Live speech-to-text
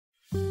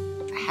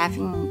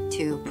having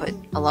to put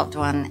a loved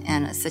one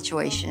in a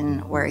situation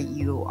where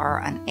you are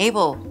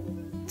unable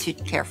to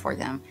care for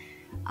them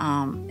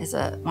is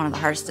one of the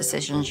hardest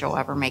decisions you'll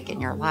ever make in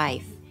your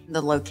life.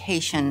 The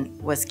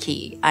location was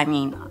key. I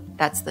mean,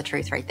 that's the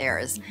truth right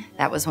there.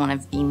 That was one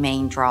of the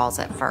main draws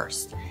at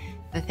first.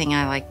 The thing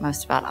I like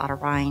most about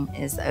Otterbein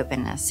is the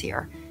openness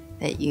here,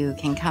 that you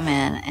can come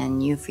in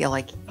and you feel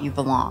like you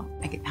belong.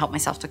 I can help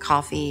myself to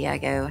coffee.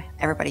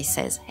 Everybody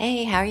says,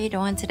 "Hey, how are you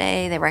doing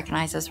today?" They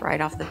recognize us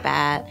right off the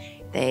bat.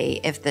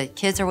 If the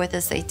kids are with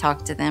us, they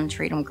talk to them,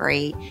 treat them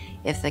great.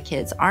 If the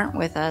kids aren't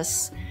with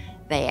us,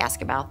 they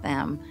ask about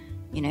them.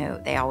 You know,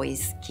 they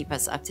always keep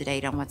us up to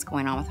date on what's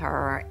going on with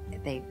her.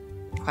 They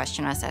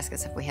question us, ask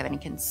us if we have any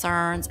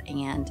concerns,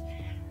 and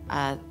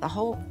the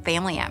whole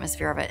family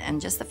atmosphere of it,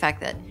 and just the fact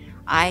that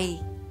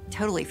I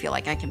totally feel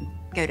like I can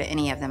go to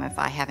any of them if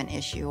I have an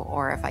issue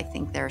or if I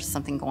think there's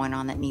something going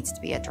on that needs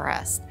to be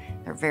addressed.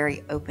 They're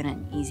very open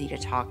and easy to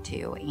talk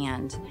to,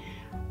 and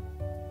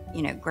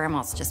you know,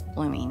 Grandma's just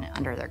blooming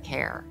under their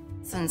care.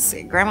 Since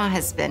Grandma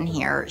has been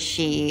here,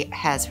 she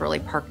has really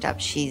perked up.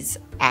 She's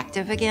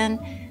active again.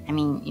 I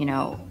mean, you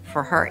know,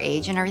 for her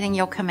age and everything,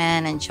 you'll come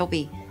in and she'll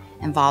be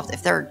involved.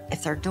 If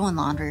they're doing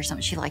laundry or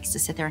something, she likes to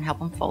sit there and help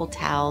them fold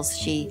towels.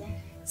 She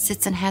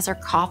sits and has her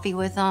coffee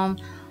with them.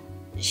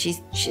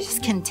 She's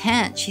just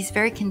content. She's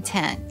very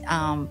content.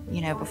 You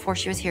know, before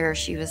she was here,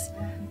 she was,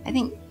 I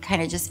think,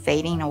 kind of just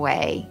fading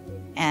away.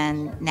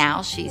 And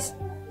now she's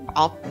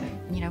all,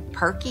 you know,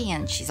 perky,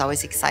 and she's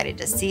always excited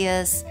to see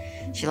us.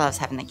 She loves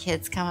having the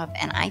kids come up.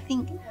 And I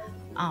think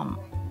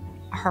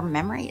her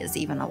memory is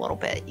even a little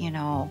bit, you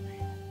know,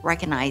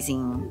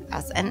 recognizing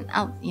us. And,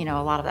 you know,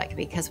 a lot of that could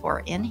be because we're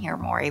in here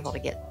more, able to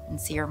get and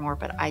see her more.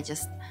 But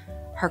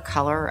her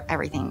color,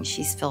 everything,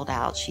 she's filled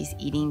out. She's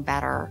eating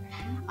better.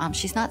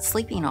 She's not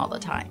sleeping all the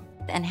time.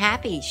 And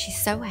happy. She's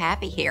so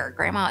happy here.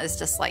 Grandma is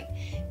just like,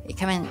 you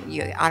come in,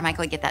 you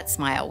automatically get that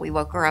smile. We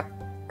woke her up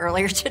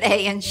earlier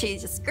today and she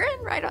just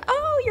grinned right on.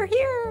 "Oh, you're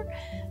here."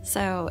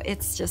 So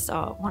it's just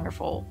a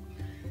wonderful,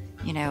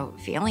 you know,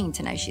 feeling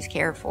to know she's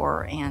cared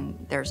for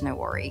and there's no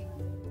worry.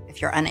 If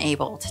you're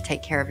unable to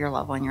take care of your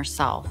loved one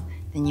yourself,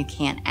 then you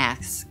can't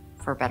ask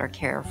for better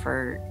care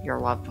for your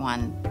loved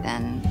one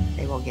than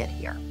they will get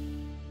here.